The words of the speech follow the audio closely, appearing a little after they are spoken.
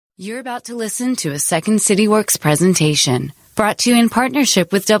You're about to listen to a Second City Works presentation brought to you in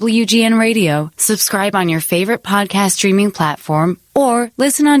partnership with WGN Radio. Subscribe on your favorite podcast streaming platform or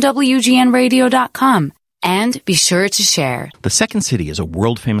listen on WGNradio.com. And be sure to share. The Second City is a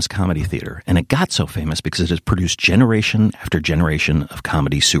world-famous comedy theater, and it got so famous because it has produced generation after generation of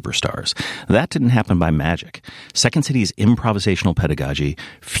comedy superstars. That didn't happen by magic. Second City's improvisational pedagogy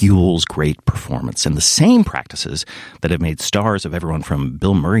fuels great performance, and the same practices that have made stars of everyone from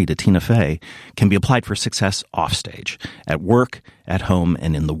Bill Murray to Tina Fey can be applied for success offstage, at work, at home,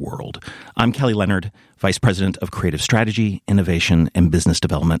 and in the world. I'm Kelly Leonard, Vice President of Creative Strategy, Innovation, and Business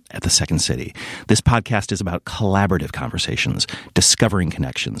Development at the Second City. This podcast is about collaborative conversations, discovering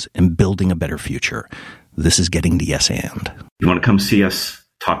connections, and building a better future. This is Getting to Yes And. You want to come see us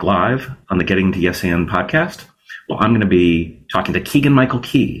talk live on the Getting to Yes And podcast? Well, I'm going to be talking to Keegan-Michael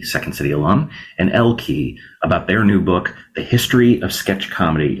Key, Second City alum, and Elle Key about their new book, The History of Sketch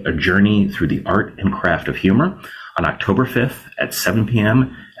Comedy, A Journey Through the Art and Craft of Humor, on October 5th at 7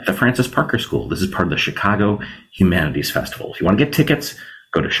 p.m. at the Francis Parker School. This is part of the Chicago Humanities Festival. If you want to get tickets,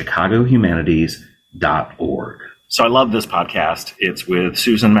 go to chicagohumanities.org. So I love this podcast. It's with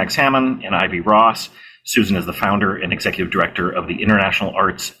Susan Magsamen and Ivy Ross. Susan is the founder and executive director of the International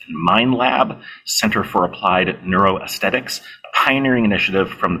Arts and Mind Lab, Center for Applied Neuroaesthetics, a pioneering initiative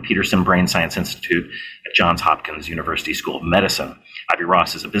from the Peterson Brain Science Institute at Johns Hopkins University School of Medicine. Ivy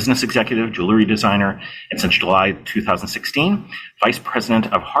Ross is a business executive, jewelry designer, and since July 2016, vice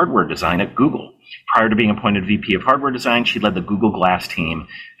president of hardware design at Google. Prior to being appointed VP of hardware design, she led the Google Glass team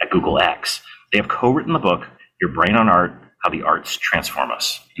at Google X. They have co-written the book, Your Brain on Art, How the Arts Transform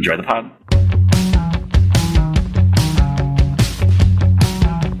Us. Enjoy the pod.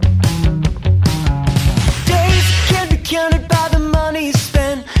 Counted by the money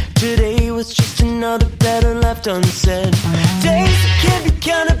spent. Today was just another letter left unsaid. Days can't be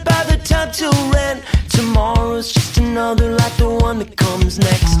counted by the time to rent. Tomorrow's just another like the one that comes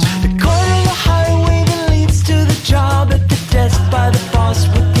next. The corner of the highway that leads to the job, at the desk by the boss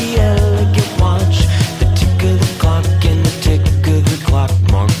with the elegant watch. The tick of the clock and the tick of the clock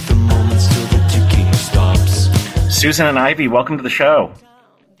mark the moments till the ticking stops. Susan and Ivy, welcome to the show.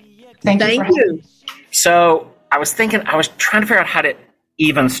 Thank you. So I was trying to figure out how to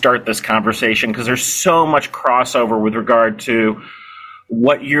even start this conversation because there's so much crossover with regard to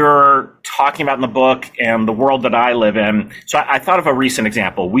what you're talking about in the book and the world that I live in. So I thought of a recent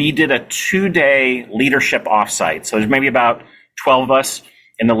example. We did a 2-day leadership offsite. So there's maybe about 12 of us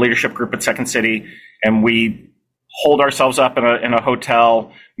in the leadership group at Second City, and we hold ourselves up in a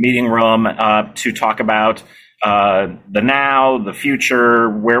hotel meeting room to talk about the now, the future,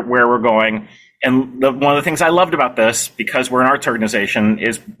 where we're going. And one of the things I loved about this, because we're an arts organization,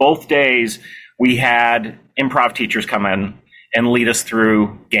 is both days we had improv teachers come in and lead us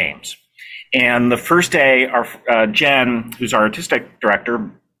through games. And the first day, our Jen, who's our artistic director,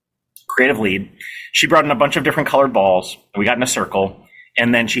 creative lead, she brought in a bunch of different colored balls. We got in a circle,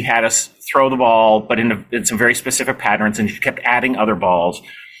 and then she had us throw the ball, but in some very specific patterns, and she kept adding other balls.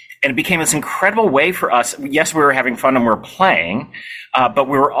 And it became this incredible way for us. Yes, we were having fun and we were playing, but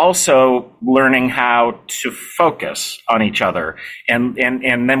we were also learning how to focus on each other. And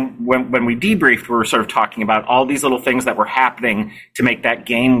then when we debriefed, we were sort of talking about all these little things that were happening to make that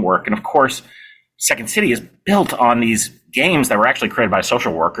game work. And of course, Second City is built on these games that were actually created by a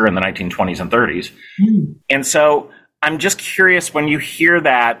social worker in the 1920s and 30s. And so I'm just curious, when you hear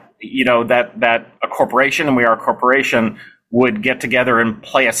that, you know, that a corporation, and we are a corporation, would get together and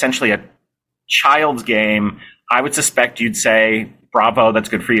play essentially a child's game, I would suspect you'd say, bravo, that's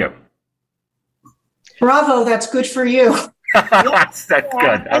good for you. Bravo, that's good for you. That's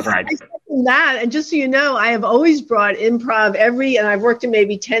good. That's right. That, and just so you know, I have always brought improv and I've worked in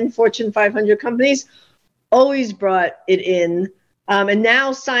maybe 10 Fortune 500 companies, always brought it in. And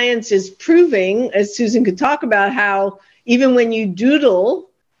now science is proving, as Susan could talk about, how even when you doodle,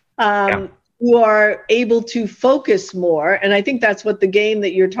 you are able to focus more. And I think that's what the game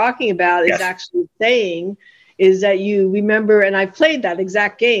that you're talking about is actually saying, is that you remember, and I've played that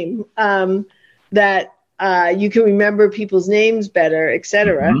exact game, that you can remember people's names better, et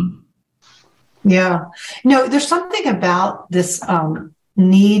cetera. Mm-hmm. Yeah. No, there's something about this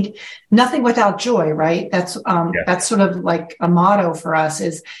need, nothing without joy, right? That's sort of like a motto for us,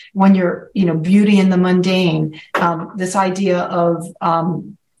 is when you're, beauty in the mundane, this idea of,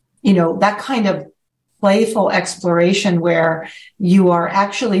 that kind of playful exploration where you are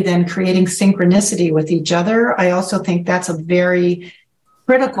actually then creating synchronicity with each other. I also think that's a very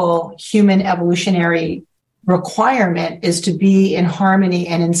critical human evolutionary requirement is to be in harmony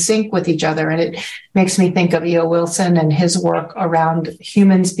and in sync with each other. And it makes me think of E.O. Wilson and his work around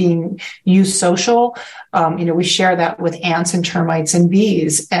humans being eusocial. We share that with ants and termites and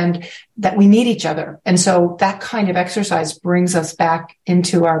bees, and that we need each other. And so that kind of exercise brings us back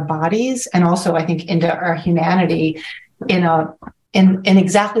into our bodies, and also, I think, into our humanity in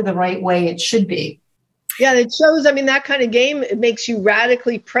exactly the right way it should be. Yeah, it shows, that kind of game, it makes you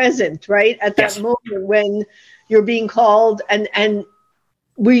radically present, right? At that moment when you're being called, and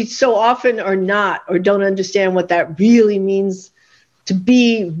we so often are not, or don't understand what that really means to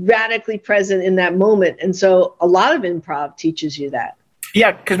be radically present in that moment. And so a lot of improv teaches you that.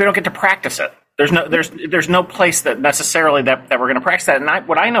 Yeah, because we don't get to practice it. There's no place that necessarily that we're going to practice that. And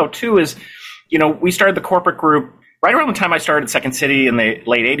what I know too is, we started the corporate group right around the time I started Second City in the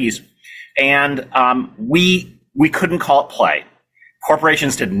late 80s. And we couldn't call it play.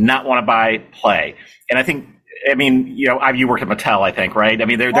 Corporations did not want to buy play. And I think, you worked at Mattel, I think, right?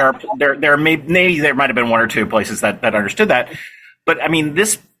 There might have been one or two places that understood that. But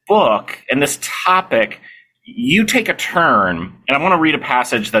this book and this topic, you take a turn, and I want to read a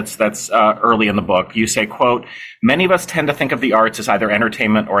passage that's early in the book. You say, quote, "Many of us tend to think of the arts as either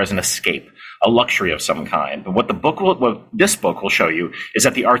entertainment or as an escape, a luxury of some kind. But what this book will show you is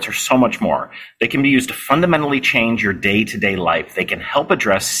that the arts are so much more. They can be used to fundamentally change your day-to-day life. They can help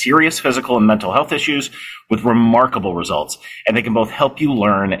address serious physical and mental health issues with remarkable results, and they can both help you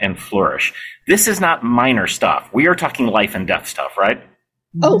learn and flourish." This is not minor stuff. We are talking life and death stuff, right?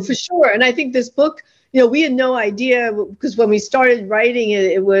 Oh, for sure. And I think this book, we had no idea, because when we started writing it,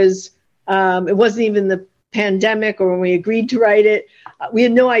 it wasn't even the pandemic, or when we agreed to write it, we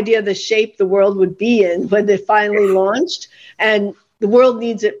had no idea the shape the world would be in when it finally launched. And the world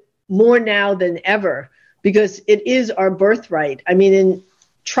needs it more now than ever, because it is our birthright. In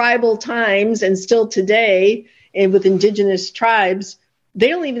tribal times, and still today, and with indigenous tribes, they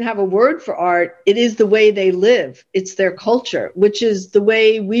don't even have a word for art. It is the way they live. It's their culture, which is the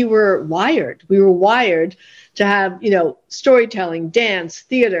way we were wired. We were wired to have, storytelling, dance,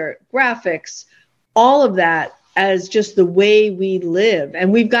 theater, graphics, all of that as just the way we live.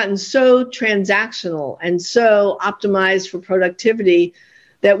 And we've gotten so transactional and so optimized for productivity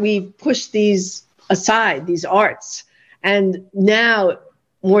that we've pushed these aside, these arts. And now,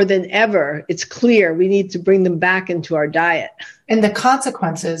 more than ever, it's clear we need to bring them back into our diet. And the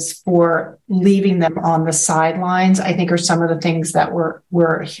consequences for leaving them on the sidelines, I think, are some of the things that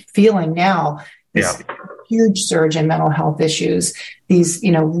we're feeling now. This huge surge in mental health issues, these,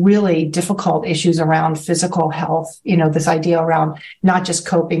 really difficult issues around physical health, this idea around not just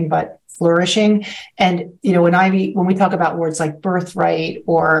coping, but flourishing. And, when we talk about words like birthright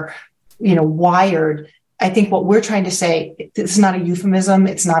or, wired, I think what we're trying to say, this is not a euphemism.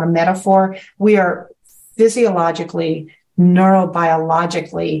 It's not a metaphor. We are physiologically,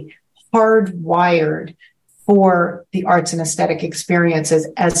 neurobiologically hardwired for the arts and aesthetic experiences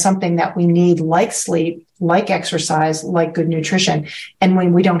as something that we need, like sleep, like exercise, like good nutrition. And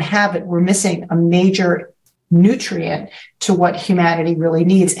when we don't have it, we're missing a major nutrient to what humanity really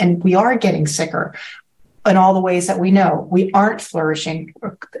needs. And we are getting sicker in all the ways that we know. We aren't flourishing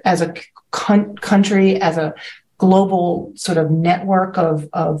as a country, as a global sort of network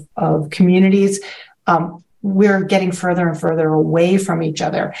of communities. We're getting further and further away from each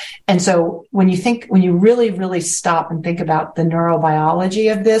other. And so when you really, really stop and think about the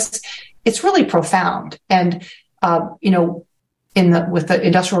neurobiology of this, it's really profound. And, with the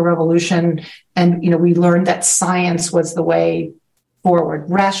Industrial Revolution, and, we learned that science was the way forward.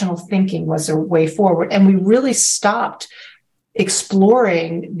 Rational thinking was the way forward. And we really stopped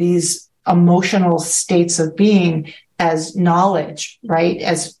exploring these emotional states of being as knowledge, right?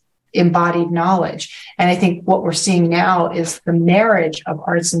 As embodied knowledge. And I think what we're seeing now is the marriage of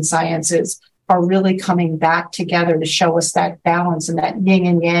arts and sciences are really coming back together to show us that balance and that yin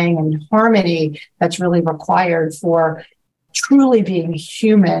and yang and harmony that's really required for truly being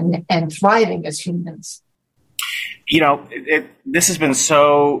human and thriving as humans. This has been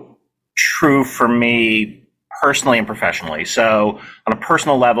so true for me personally and professionally. So on a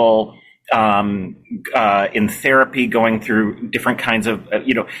personal level, in therapy, going through different kinds of,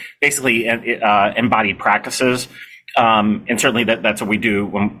 basically embodied practices. And certainly that's what we do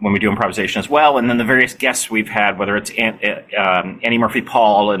when we do improvisation as well. And then the various guests we've had, whether it's Annie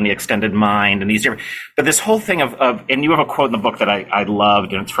Murphy-Paul and the Extended Mind and these different, but this whole thing of and you have a quote in the book that I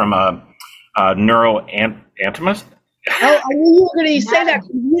loved, and it's from a neuroanatomist. Oh, I knew you were going to say that.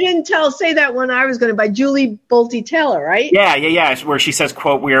 You didn't say that one. I was going to, by Julie Bolte Taylor, right? Yeah. Where she says,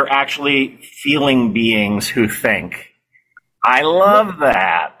 quote, "We are actually feeling beings who think." I love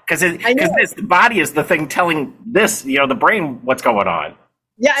that. because the body is the thing telling this, the brain, what's going on.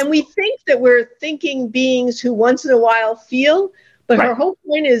 Yeah, and we think that we're thinking beings who once in a while feel, but her whole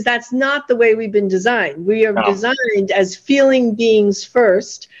point is that's not the way we've been designed. We are designed as feeling beings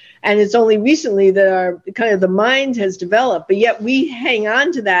first, and it's only recently that our kind of the mind has developed, but yet we hang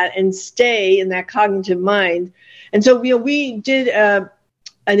on to that and stay in that cognitive mind. And so we did an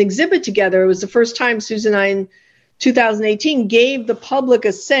exhibit together. It was the first time Susan and I in 2018 gave the public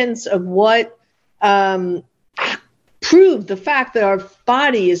a sense of what proved the fact that our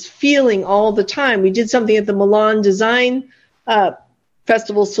body is feeling all the time. We did something at the Milan Design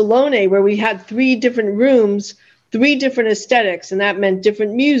Festival Salone where we had 3 different rooms, 3 different aesthetics, and that meant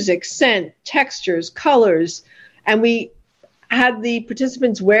different music, scent, textures, colors. And we had the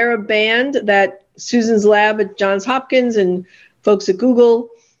participants wear a band that Susan's lab at Johns Hopkins and folks at Google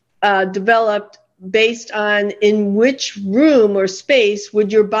developed based on in which room or space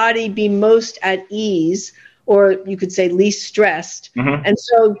would your body be most at ease, or you could say least stressed. Mm-hmm. And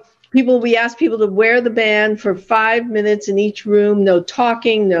so we asked people to wear the band for 5 minutes in each room, no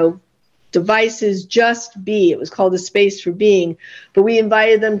talking, no devices, just be. It was called a space for being. But we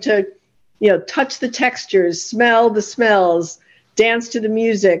invited them to, touch the textures, smell the smells, dance to the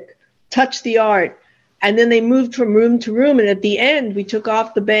music, touch the art. And then they moved from room to room. And at the end, we took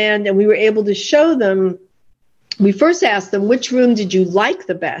off the band and we were able to show them. We first asked them, which room did you like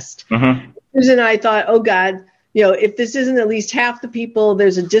the best? Mm-hmm. Susan and I thought, oh, God, if this isn't at least half the people,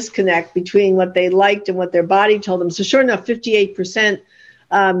 there's a disconnect between what they liked and what their body told them. So sure enough, 58%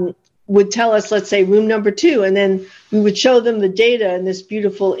 would tell us, let's say, room number 2. And then we would show them the data in this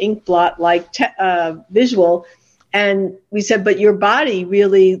beautiful ink blot-like visual. And we said, but your body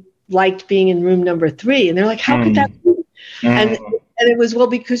really liked being in room number 3. And they're like, how could that be? And it was,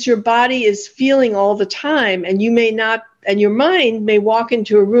 because your body is feeling all the time, and you may not, and your mind may walk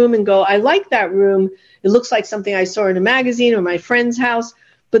into a room and go, I like that room. It looks like something I saw in a magazine or my friend's house.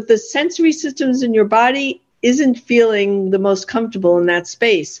 But the sensory systems in your body isn't feeling the most comfortable in that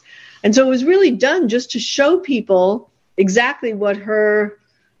space. And so it was really done just to show people exactly what her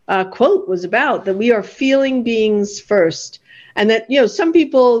quote was about, that we are feeling beings first. And that, some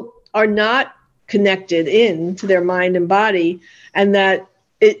people are not connected in to their mind and body, and that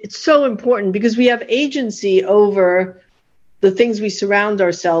it's so important because we have agency over the things we surround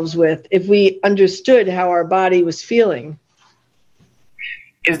ourselves with if we understood how our body was feeling.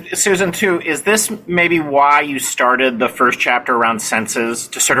 Susan, too, is this maybe why you started the first chapter around senses,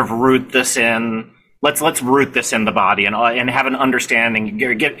 to sort of root this in? Let's root this in the body and have an understanding,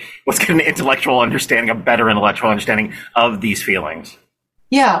 get an intellectual understanding, a better intellectual understanding of these feelings.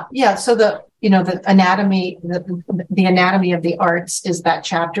 Yeah. So the anatomy, the anatomy of the arts is that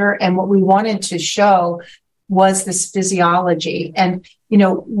chapter, and what we wanted to show was this physiology, and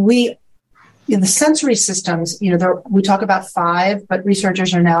the sensory systems, we talk about 5, but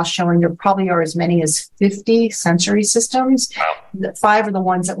researchers are now showing there probably are as many as 50 sensory systems. Wow. 5 are the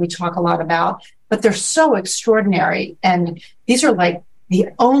ones that we talk a lot about, but they're so extraordinary. And these are like the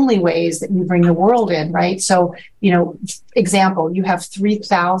only ways that you bring the world in, right? So, example, you have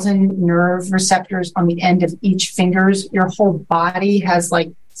 3,000 nerve receptors on the end of each fingers. Your whole body has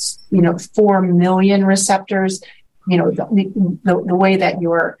 4 million receptors. The way that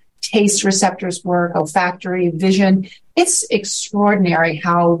your taste receptors work, olfactory, vision. It's extraordinary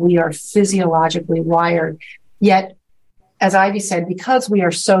how we are physiologically wired. Yet, as Ivy said, because we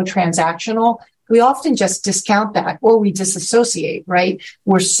are so transactional, we often just discount that, or we disassociate, right?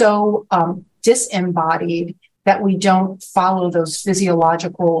 We're so disembodied that we don't follow those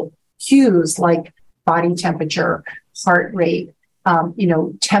physiological cues like body temperature, heart rate,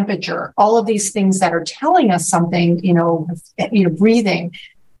 temperature, all of these things that are telling us something, breathing.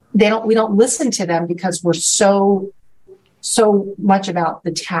 We don't listen to them because we're so much about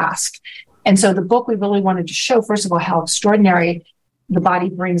the task. And so the book, we really wanted to show, first of all, how extraordinary the body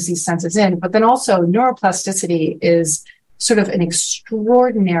brings these senses in, but then also neuroplasticity is sort of an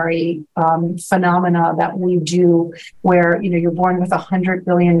extraordinary phenomena that we do where, you're born with 100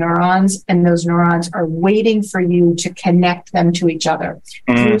 billion neurons, and those neurons are waiting for you to connect them to each other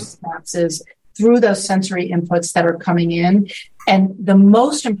through synapses, through those sensory inputs that are coming in. And the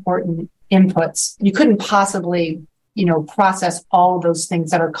most important inputs, you couldn't possibly, process all of those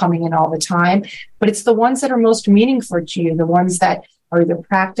things that are coming in all the time, but it's the ones that are most meaningful to you, the ones that are either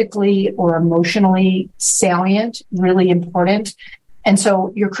practically or emotionally salient, really important. And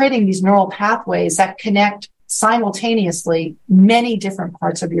so you're creating these neural pathways that connect simultaneously many different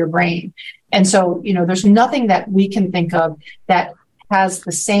parts of your brain. And so, there's nothing that we can think of that has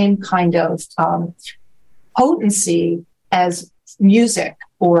the same kind of potency as music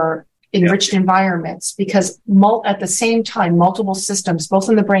or enriched environments, because at the same time, multiple systems, both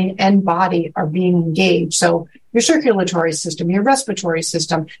in the brain and body, are being engaged. So your circulatory system, your respiratory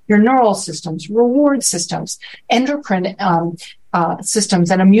system, your neural systems, reward systems, endocrine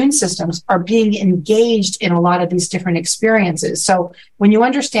systems, and immune systems are being engaged in a lot of these different experiences. So when you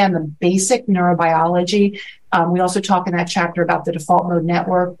understand the basic neurobiology, we also talk in that chapter about the default mode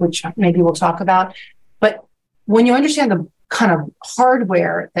network, which maybe we'll talk about. But when you understand the kind of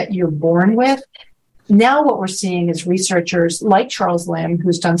hardware that you're born with, now what we're seeing is researchers like Charles Limb,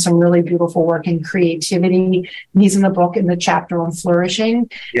 who's done some really beautiful work in creativity. He's in the book in the chapter on flourishing.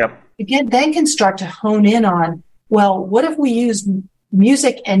 Yep. Again, then can start to hone in on, well, what if we use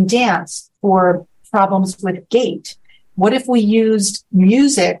music and dance for problems with gait? What if we used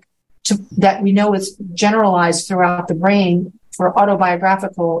music that we know is generalized throughout the brain for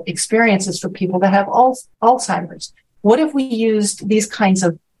autobiographical experiences for people that have Alzheimer's? What if we used these kinds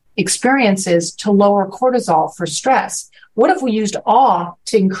of experiences to lower cortisol for stress? What if we used awe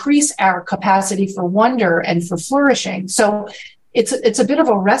to increase our capacity for wonder and for flourishing? So it's a bit of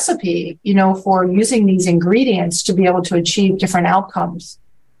a recipe, for using these ingredients to be able to achieve different outcomes.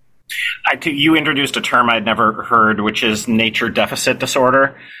 You introduced a term I'd never heard, which is nature deficit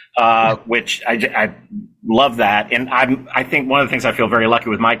disorder, which I love that. And I think one of the things I feel very lucky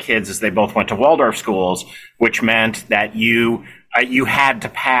with my kids is they both went to Waldorf schools, which meant that you had to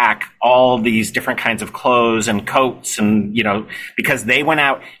pack all these different kinds of clothes and coats and, because they went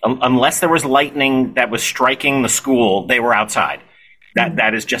out, unless there was lightning that was striking the school, they were outside.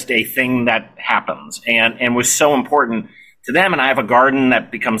 That is just a thing that happens and was so important to them. And I have a garden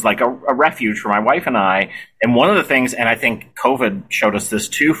that becomes like a refuge for my wife and I. And one of the things, and I think COVID showed us this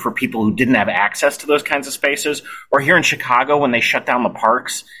too, for people who didn't have access to those kinds of spaces, or here in Chicago when they shut down the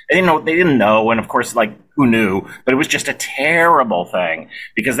parks, they didn't know. And of course, who knew? But it was just a terrible thing,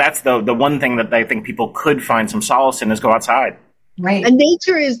 because that's the one thing that I think people could find some solace in, is go outside. Right. And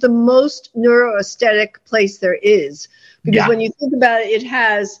nature is the most neuroaesthetic place there is, because when you think about it, it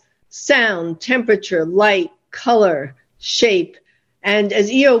has sound, temperature, light, color, shape. And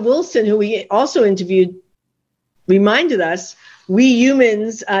as E.O. Wilson, who we also interviewed, reminded us, we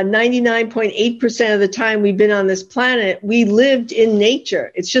humans, 99.8% of the time we've been on this planet, we lived in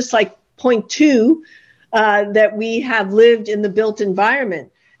nature. It's just like 0.2 that we have lived in the built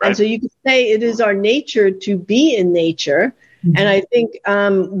environment. Right. And so you could say it is our nature to be in nature. Mm-hmm. And I think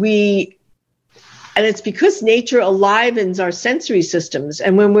and it's because nature alivens our sensory systems.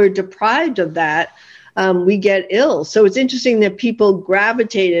 And when we're deprived of that, we get ill. So it's interesting that people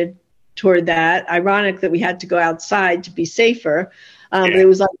gravitated toward that. Ironic that we had to go outside to be safer. But it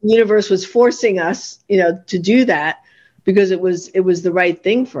was like the universe was forcing us, to do that, because it was the right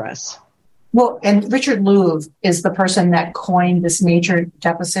thing for us. Well, and Richard Louv is the person that coined this nature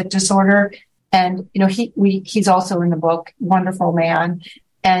deficit disorder. And, he's also in the book, wonderful man.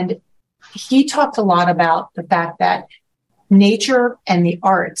 And he talked a lot about the fact that nature and the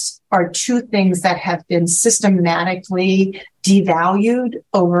arts are two things that have been systematically devalued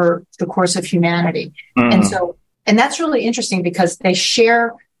over the course of humanity. Mm. And that's really interesting, because they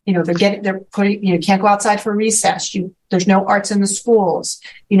share, they're putting, you can't go outside for recess. There's no arts in the schools.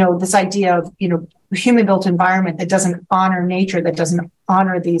 This idea of, human built environment that doesn't honor nature, that doesn't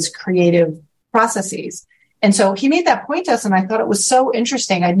honor these creative processes. And so he made that point to us, and I thought it was so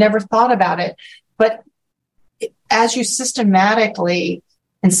interesting. I'd never thought about it, but as you systematically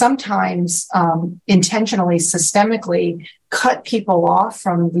and sometimes intentionally, systemically cut people off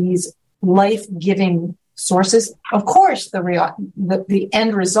from these life-giving sources, of course, the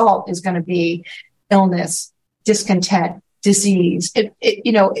end result is going to be illness, discontent, disease.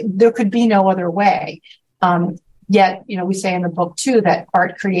 There could be no other way. Yet, we say in the book too that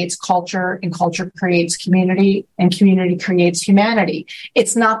art creates culture, and culture creates community, and community creates humanity.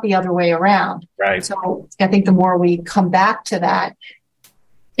 It's not the other way around. Right. So I think the more we come back to that,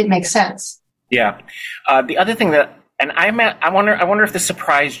 it makes sense. Yeah. The other thing that, and I wonder if this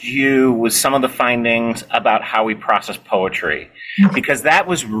surprised you, was some of the findings about how we process poetry, because that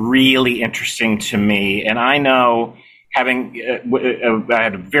was really interesting to me. And I know, having I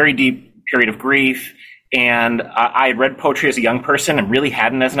had a very deep period of grief. And I had read poetry as a young person and really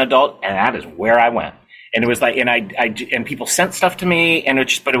hadn't as an adult, and that is where I went. And it was like, and people sent stuff to me, and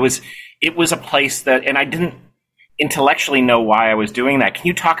it was a place that, and I didn't intellectually know why I was doing that. Can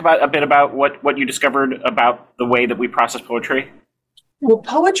you talk a bit about what you discovered about the way that we process poetry? Well,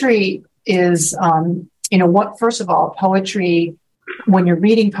 poetry is, first of all, poetry when you're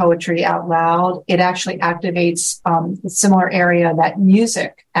reading poetry out loud, it actually activates a similar area that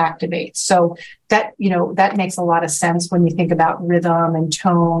music activates. So that, that makes a lot of sense when you think about rhythm and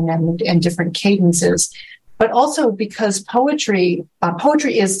tone and different cadences. But also because poetry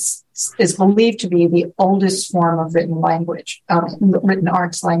is believed to be the oldest form of written language, written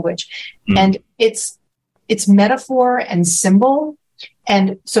arts language. And it's metaphor and symbol.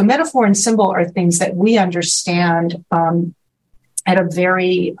 And so metaphor and symbol are things that we understand at a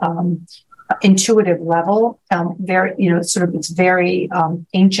very intuitive level. It's very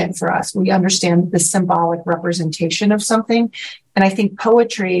ancient for us. We understand the symbolic representation of something. And I think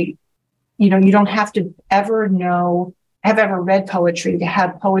poetry, you don't have to have ever read poetry to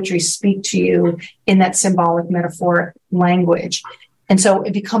have poetry speak to you in that symbolic metaphoric language. And so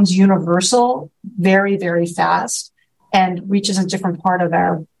it becomes universal very, very fast and reaches a different part of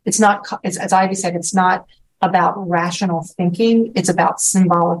as Ivy said, it's not about rational thinking. It's about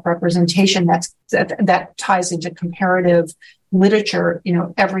symbolic representation that ties into comparative literature.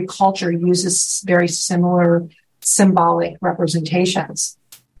 Every culture uses very similar symbolic representations.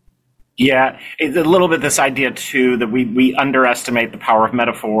 Yeah, it's a little bit this idea, too, that we underestimate the power of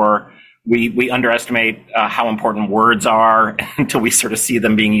metaphor. We underestimate how important words are until we sort of see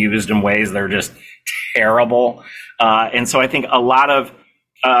them being used in ways that are just terrible. And so I think a lot of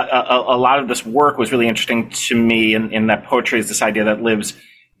this work was really interesting to me in that poetry is this idea that lives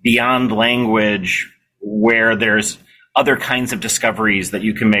beyond language, where there's other kinds of discoveries that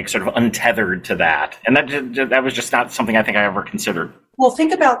you can make sort of untethered to that. And that was just not something I think I ever considered. Well,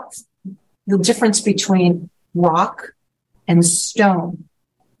 think about the difference between rock and stone.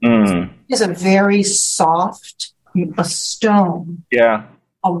 Is a very soft, a stone. Yeah.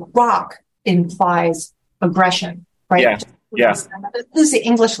 A rock implies aggression, right? Yeah. This is the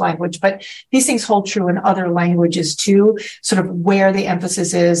English language, but these things hold true in other languages too, sort of where the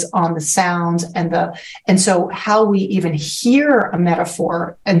emphasis is on the sounds and so how we even hear a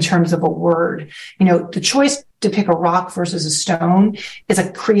metaphor in terms of a word. The choice to pick a rock versus a stone is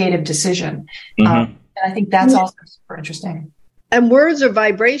a creative decision. And I think that's also super interesting. And words are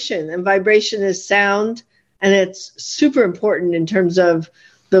vibration, and vibration is sound, and it's super important in terms of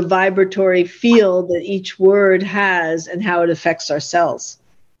the vibratory field that each word has and how it affects our cells.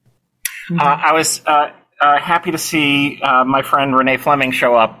 I was happy to see my friend Renee Fleming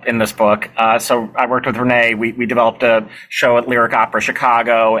show up in this book. So I worked with Renee. We developed a show at Lyric Opera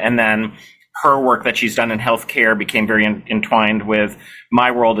Chicago, and then her work that she's done in healthcare became very entwined with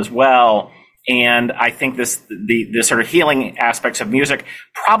my world as well. And I think the sort of healing aspects of music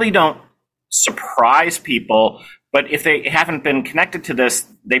probably don't surprise people, but if they haven't been connected to this,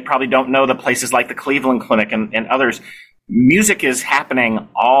 they probably don't know that places like the Cleveland Clinic and others, music is happening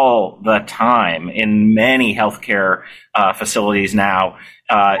all the time in many healthcare facilities now,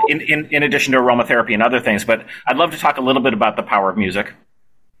 in addition to aromatherapy and other things. But I'd love to talk a little bit about the power of music.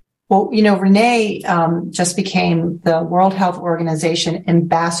 Well, Renee just became the World Health Organization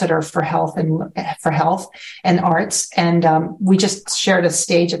ambassador for health and arts, and we just shared a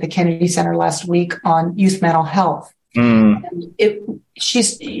stage at the Kennedy Center last week on youth mental health. And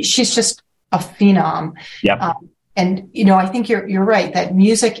she's just a phenom. Yep. And I think you're right that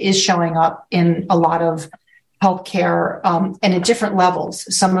music is showing up in a lot of healthcare, and at different levels.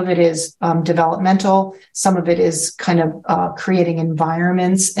 Some of it is developmental. Some of it is kind of creating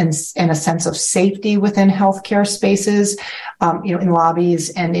environments and a sense of safety within healthcare spaces, in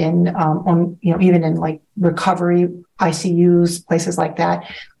lobbies and in, even in like recovery ICUs, places like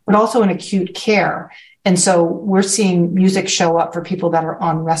that, but also in acute care. And so we're seeing music show up for people that are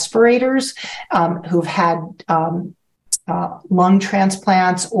on respirators, who've had lung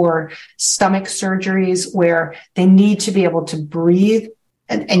transplants or stomach surgeries where they need to be able to breathe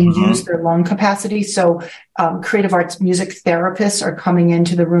and use their lung capacity. So creative arts music therapists are coming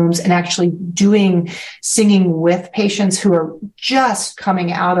into the rooms and actually singing with patients who are just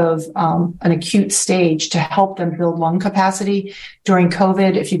coming out of an acute stage to help them build lung capacity during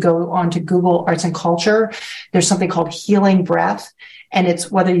COVID. If you go on to Google Arts and Culture, there's something called Healing Breath. And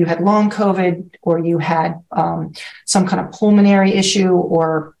it's whether you had long COVID or you had some kind of pulmonary issue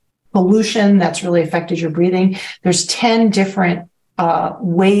or pollution that's really affected your breathing. There's 10 different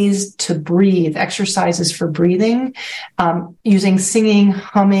ways to breathe, exercises for breathing, using singing,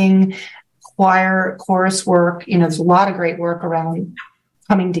 humming, choir, chorus work. There's a lot of great work around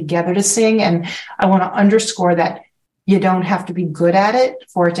coming together to sing. And I want to underscore that you don't have to be good at it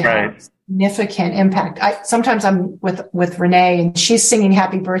for it to have significant impact. Sometimes I'm with Renee and she's singing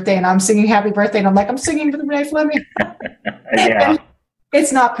happy birthday and I'm singing happy birthday. And I'm like, I'm singing with Renee Fleming. Yeah.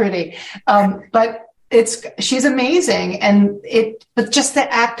 It's not pretty. But she's amazing. But just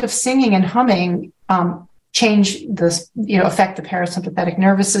the act of singing and humming, change this, affect the parasympathetic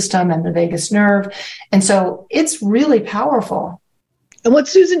nervous system and the vagus nerve. And so it's really powerful. And what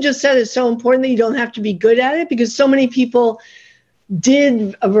Susan just said is so important, that you don't have to be good at it, because so many people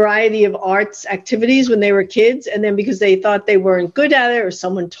did a variety of arts activities when they were kids, and then because they thought they weren't good at it, or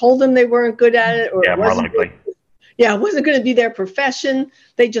someone told them they weren't good at it, or it wasn't going to be their profession,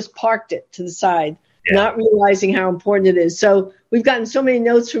 they just parked it to the side, not realizing how important it is. So we've gotten so many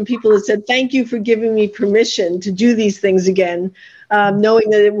notes from people that said, thank you for giving me permission to do these things again, knowing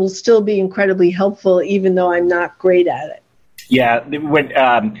that it will still be incredibly helpful, even though I'm not great at it. Yeah, when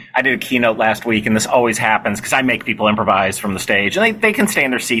I did a keynote last week, and this always happens because I make people improvise from the stage, and they can stay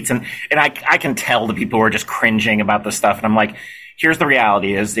in their seats, and I can tell the people who are just cringing about this stuff, and I'm like, here's the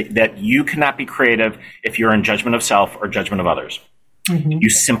reality is that you cannot be creative if you're in judgment of self or judgment of others. Mm-hmm. You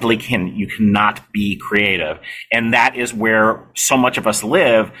simply you cannot be creative. And that is where so much of us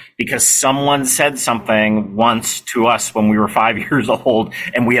live, because someone said something once to us when we were 5 years old,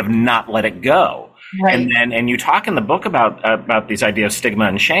 and we have not let it go. Right. And you talk in the book about these ideas of stigma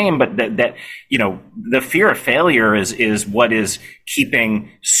and shame, but that the fear of failure is what is keeping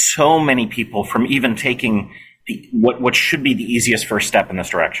so many people from even taking what should be the easiest first step in this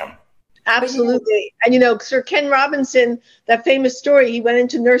direction. Absolutely. And Sir Ken Robinson, that famous story, he went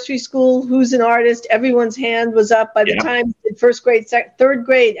into nursery school, who's an artist, everyone's hand was up. By the time in first grade, third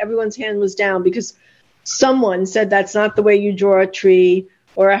grade, everyone's hand was down, because someone said that's not the way you draw a tree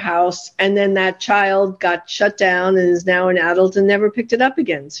or a house, and then that child got shut down and is now an adult and never picked it up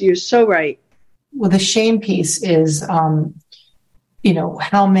again. So you're so right. Well, the shame piece is, how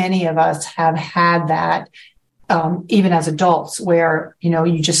many of us have had that, even as adults, where,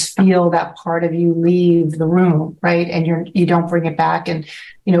 you just feel that part of you leave the room, right? And you don't bring it back. And,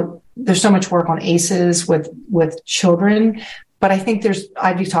 there's so much work on ACEs with children, but I think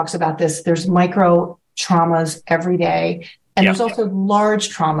Ivy talks about this, there's micro traumas every day. And there's also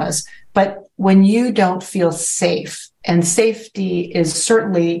large traumas. But when you don't feel safe, and safety is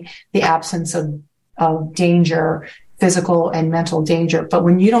certainly the absence of danger, physical and mental danger. But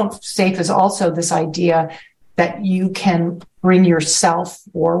when you don't, safe is also this idea that you can bring yourself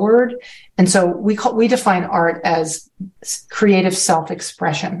forward. And so we define art as creative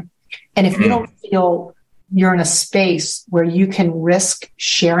self-expression. And if you don't feel you're in a space where you can risk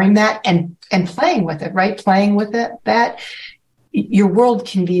sharing that and playing with it, right? Playing with it, that your world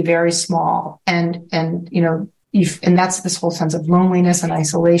can be very small. And that's this whole sense of loneliness and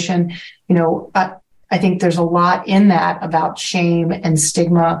isolation. I think there's a lot in that about shame and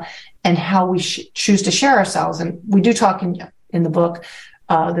stigma and how we choose to share ourselves. And we do talk in the book.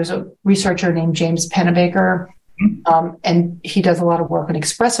 There's a researcher named James Pennebaker, and he does a lot of work on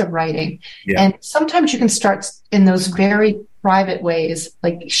expressive writing. Yeah. And sometimes you can start in those very private ways,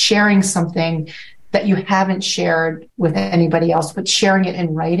 like sharing something that you haven't shared with anybody else, but sharing it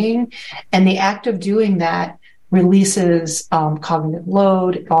in writing. And the act of doing that releases cognitive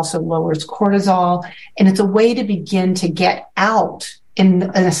load. It also lowers cortisol. And it's a way to begin to get out in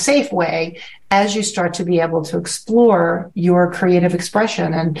a safe way as you start to be able to explore your creative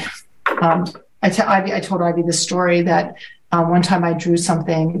expression. And I told Ivy this story that one time I drew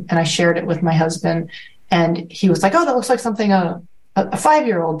something and I shared it with my husband, and he was like, "Oh, that looks like something a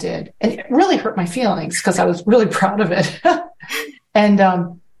 5-year-old did." And it really hurt my feelings because I was really proud of it. And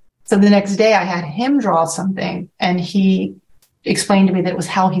so the next day I had him draw something, and he explained to me that it was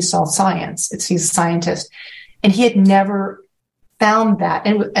how he saw science. He's a scientist, and he had never found that.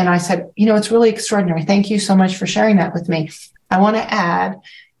 And I said, it's really extraordinary. Thank you so much for sharing that with me. I want to add,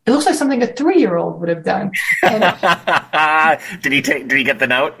 it looks like something a 3-year-old would have done. And Did he get the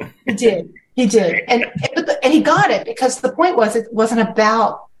note? He did. And he got it, because the point was, it wasn't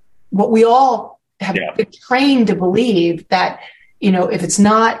about what we all have been trained to believe, that, if it's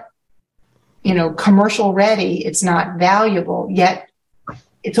not, commercial ready, it's not valuable, yet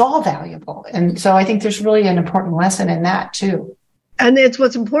it's all valuable. And so I think there's really an important lesson in that too. And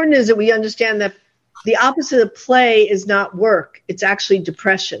what's important is that we understand that the opposite of play is not work. It's actually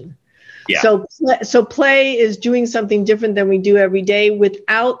depression. Yeah. So play is doing something different than we do every day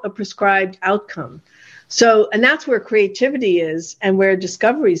without a prescribed outcome. And that's where creativity is and where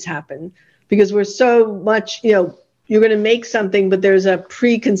discoveries happen, because we're so much, you're going to make something, but there's a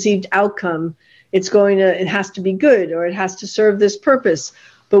preconceived outcome. It has to be good, or it has to serve this purpose.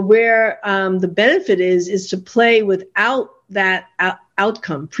 But where the benefit is to play without that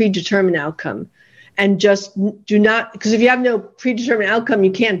outcome, predetermined outcome. And just do not, because if you have no predetermined outcome,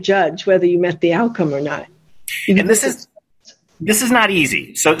 you can't judge whether you met the outcome or not. this is not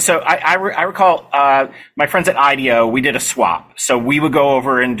easy. So I recall my friends at IDEO, we did a swap. So we would go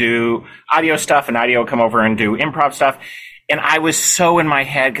over and do audio stuff, and IDEO would come over and do improv stuff. And I was so in my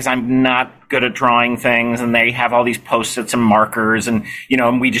head because I'm not good at drawing things, and they have all these Post-its and markers, and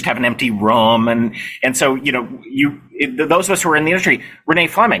and we just have an empty room, and so those of us who are in the industry, Renee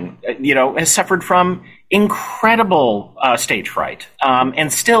Fleming, has suffered from incredible stage fright,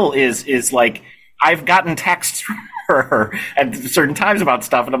 and still is like, I've gotten texts from her at certain times about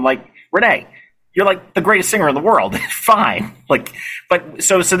stuff, and I'm like, Renee, you're like the greatest singer in the world. Fine, but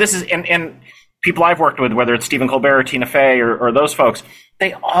so this is and people I've worked with, whether it's Stephen Colbert or Tina Fey or those folks,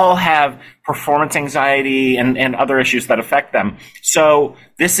 they all have performance anxiety and other issues that affect them. So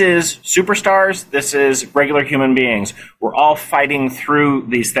this is superstars. This is regular human beings. We're all fighting through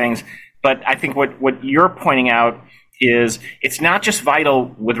these things. But I think what you're pointing out is it's not just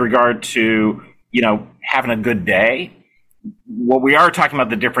vital with regard to, having a good day. What we are talking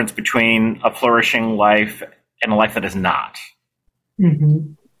about the difference between a flourishing life and a life that is not.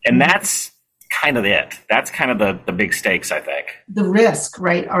 Mm-hmm. And that's kind of it. That's kind of the big stakes, I think. The risk,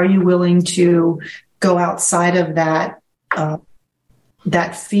 right? Are you willing to go outside of that,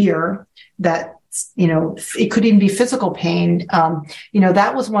 that fear that, it could even be physical pain.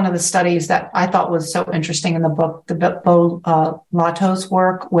 That was one of the studies that I thought was so interesting in the book, the Beau Lotto's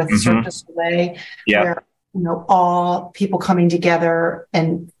work with Cirque du Soleil, where, all people coming together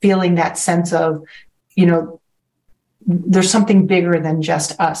and feeling that sense of, there's something bigger than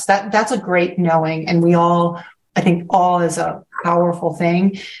just us. That's a great knowing. And I think awe is a powerful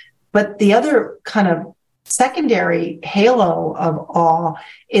thing. But the other kind of secondary halo of awe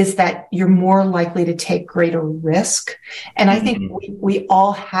is that you're more likely to take greater risk. And I think we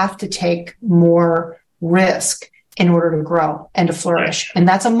all have to take more risk in order to grow and to flourish. And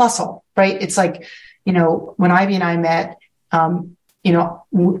that's a muscle, right? It's like, when Ivy and I met,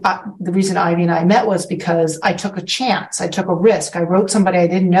 the reason Ivy and I met was because I took a chance. I took a risk. I wrote somebody I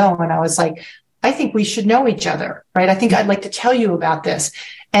didn't know. And I was like, I think we should know each other, right? I think I'd like to tell you about this.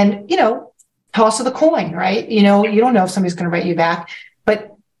 And, toss of the coin, right? You don't know if somebody's going to write you back,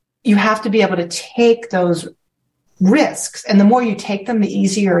 but you have to be able to take those risks. And the more you take them, the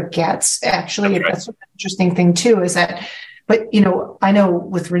easier it gets. Actually, that's an interesting thing too, is that, but, I know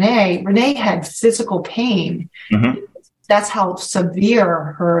with Renee had physical pain. Mm-hmm. That's how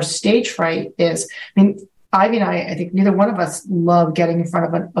severe her stage fright is. I mean, Ivy and I think neither one of us love getting in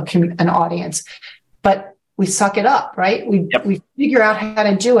front of an audience, but we suck it up, right? We figure out how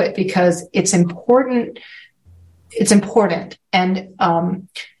to do it because it's important. It's important. And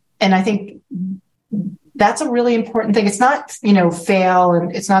I think that's a really important thing. It's not, fail,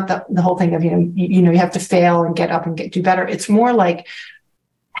 and it's not the whole thing of, you have to fail and get up and do better. It's more like,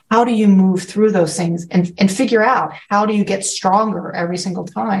 how do you move through those things and figure out how do you get stronger every single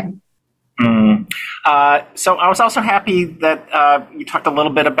time? So I was also happy that you talked a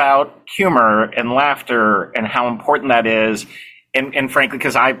little bit about humor and laughter and how important that is. And frankly,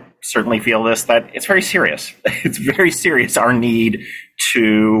 because I certainly feel this, that it's very serious. It's very serious, our need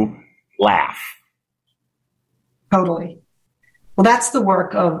to laugh. Totally. Well, that's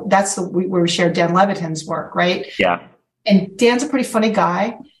where we share Dan Levitin's work, right? Yeah. And Dan's a pretty funny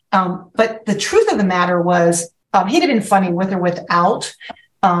guy. But the truth of the matter was, he'd have been funny with or without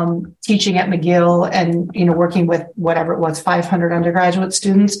teaching at McGill and, working with whatever it was, 500 undergraduate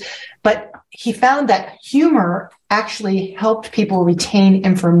students. But he found that humor actually helped people retain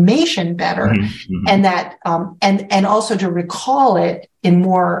information better, mm-hmm. and that, and also to recall it in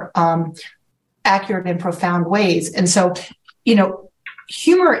more accurate and profound ways. And so,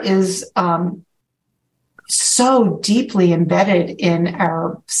 humor is so deeply embedded in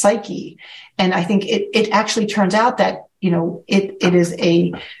our psyche. And I think it actually turns out that, it is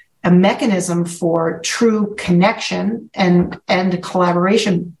a mechanism for true connection and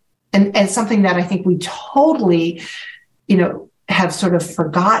collaboration, and something that I think we totally, have sort of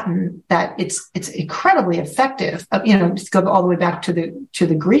forgotten that it's incredibly effective. To go all the way back to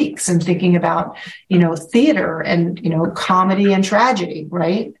the Greeks and thinking about, theater and, comedy and tragedy,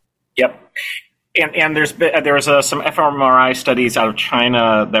 right? Yep. And there was some fMRI studies out of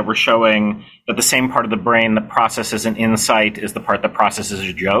China that were showing that the same part of the brain that processes an insight is the part that processes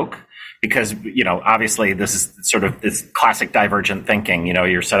a joke. Because, obviously this is sort of this classic divergent thinking.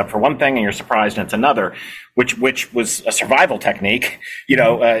 You're set up for one thing and you're surprised and it's another, which was a survival technique,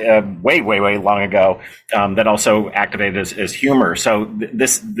 way, way, way long ago, that also activated as humor. So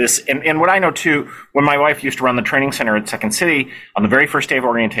and what I know too, when my wife used to run the training center at Second City, on the very first day of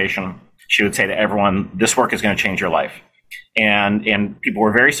orientation, she would say to everyone, this work is going to change your life. And people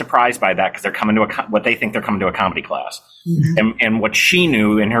were very surprised by that because they're coming to what they think they're coming to a comedy class. Mm-hmm. And what she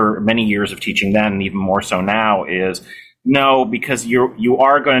knew in her many years of teaching then, and even more so now, is no, because you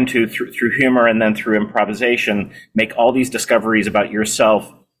are going to through humor and then through improvisation make all these discoveries about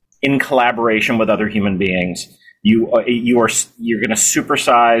yourself in collaboration with other human beings. You're going to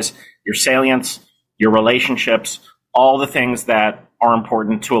supersize your salience, your relationships, all the things that are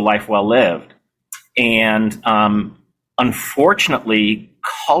important to a life well lived. And unfortunately,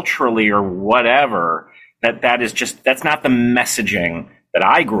 culturally or whatever, that's not the messaging that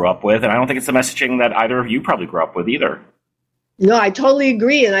I grew up with, and I don't think it's the messaging that either of you probably grew up with either. No, I totally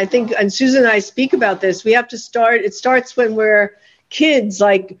agree. And I think, and Susan and I speak about this, we have to it starts when we're kids,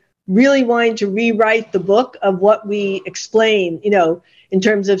 like really wanting to rewrite the book of what we explain, in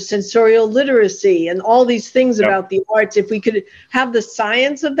terms of sensorial literacy and all these things about the arts. If we could have the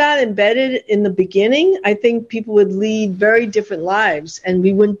science of that embedded in the beginning, I think people would lead very different lives and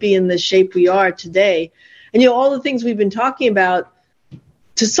we wouldn't be in the shape we are today. And, all the things we've been talking about,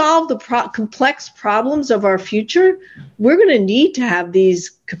 to solve the complex problems of our future, we're going to need to have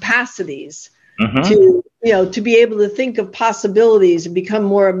these capacities to be able to think of possibilities and become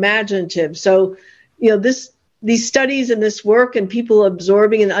more imaginative. So, these studies and this work and people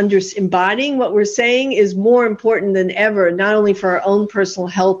absorbing and embodying what we're saying is more important than ever, not only for our own personal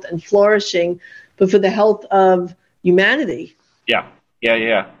health and flourishing, but for the health of humanity. Yeah.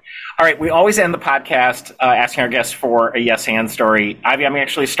 All right, we always end the podcast asking our guests for a yes and story. Ivy, I'm going to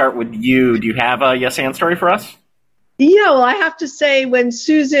actually start with you. Do you have a yes and story for us? Yeah, well, I have to say when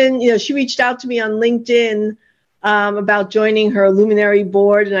Susan, she reached out to me on LinkedIn about joining her Luminary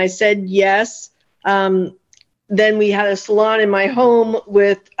board, and I said yes. Then we had a salon in my home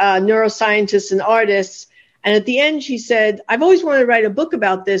with neuroscientists and artists. And at the end, she said, I've always wanted to write a book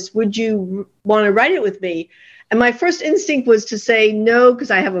about this. Would you want to write it with me? And my first instinct was to say no,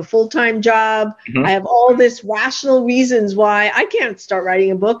 because I have a full-time job. Mm-hmm. I have all this rational reasons why I can't start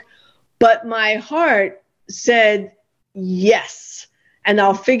writing a book. But my heart said yes, and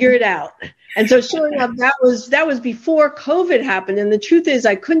I'll figure it out. And so sure enough, that was before COVID happened. And the truth is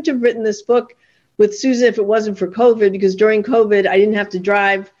I couldn't have written this book with Susan if it wasn't for COVID, because during COVID, I didn't have to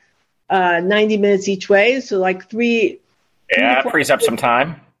drive 90 minutes each way. So like three. Yeah, it frees up some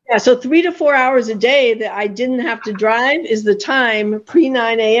time. Yeah, so 3 to 4 hours a day that I didn't have to drive is the time pre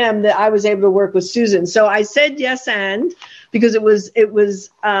 9 a.m. that I was able to work with Susan. So I said yes, and because it was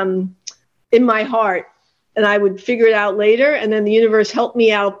in my heart, and I would figure it out later. And then the universe helped me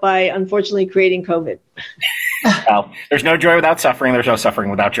out by unfortunately creating COVID. Well, there's no joy without suffering. There's no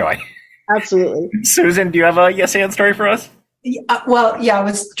suffering without joy. Absolutely. Susan, do you have a yes and story for us? Ivy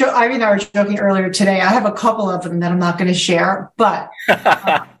and I were joking earlier today. I have a couple of them that I'm not going to share, but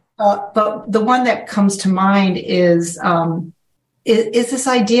the one that comes to mind is this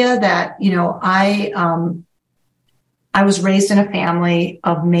idea that, I was raised in a family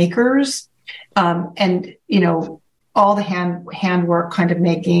of makers, and, all the handwork kind of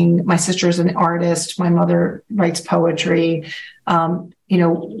making. My sister's an artist. My mother writes poetry. So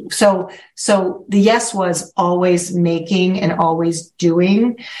the yes was always making and always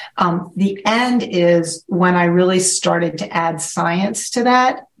doing. The end is when I really started to add science to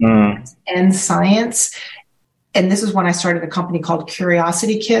that, and science. And this is when I started a company called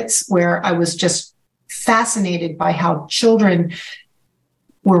Curiosity Kits, where I was just fascinated by how children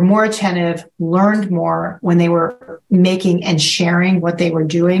were more attentive, learned more when they were making and sharing what they were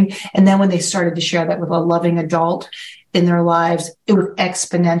doing. And then when they started to share that with a loving adult in their lives, it was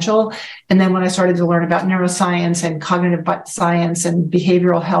exponential. And then when I started to learn about neuroscience and cognitive science and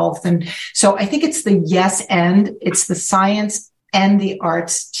behavioral health. And so I think it's the yes and it's the science and the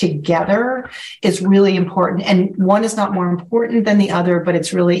arts together is really important. And one is not more important than the other, but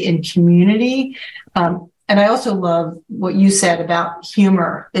it's really in community. And I also love what you said about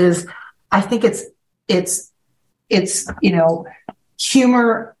humor is I think it's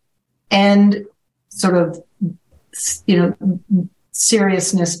humor and sort of,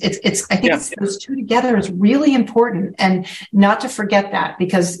 seriousness. I think those two together is really important, and not to forget that,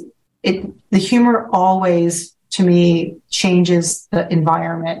 because the humor always, to me, changes the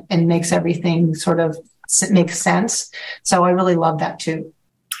environment and makes everything sort of make sense. So I really love that too.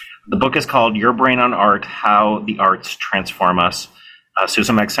 The book is called Your Brain on Art, How the Arts Transform Us.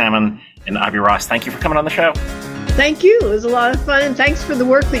 Susan Magsamen and Ivy Ross, thank you for coming on the show. Thank you. It was a lot of fun. And thanks for the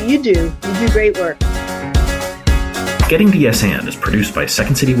work that you do. You do great work. Getting to Yes And is produced by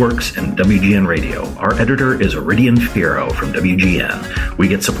Second City Works and WGN Radio. Our editor is Iridian Fierro from WGN. We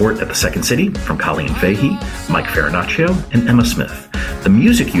get support at the Second City from Colleen Fahey, Mike Farinaccio, and Emma Smith. The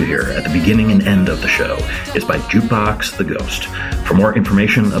music you hear at the beginning and end of the show is by Jukebox the Ghost. For more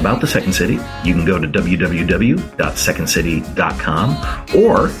information about the Second City, you can go to www.secondcity.com,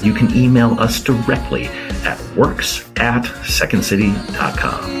 or you can email us directly at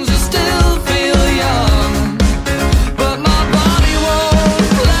works@secondcity.com.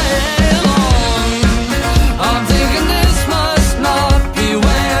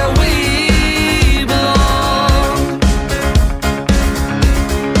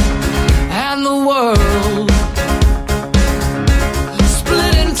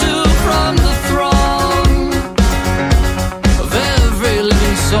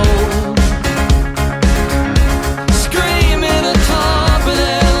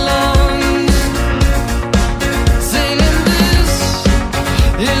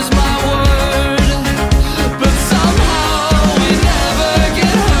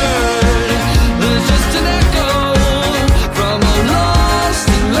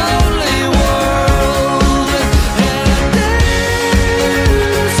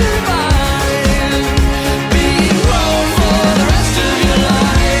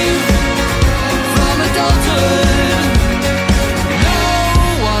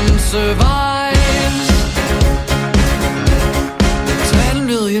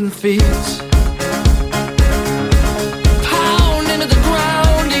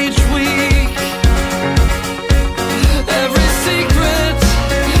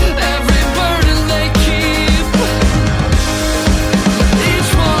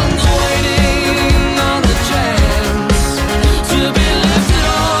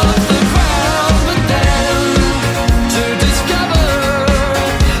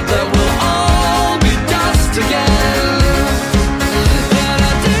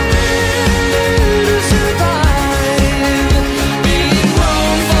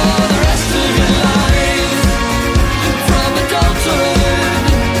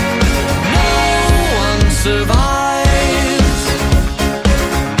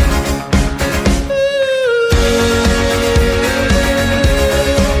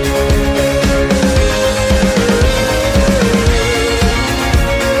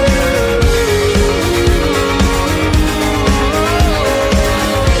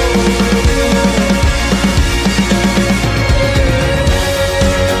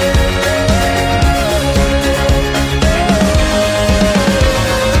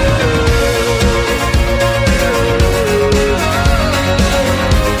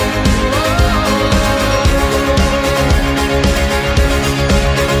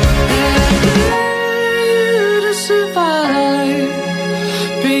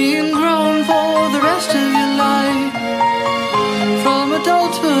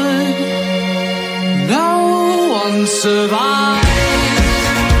 Survive.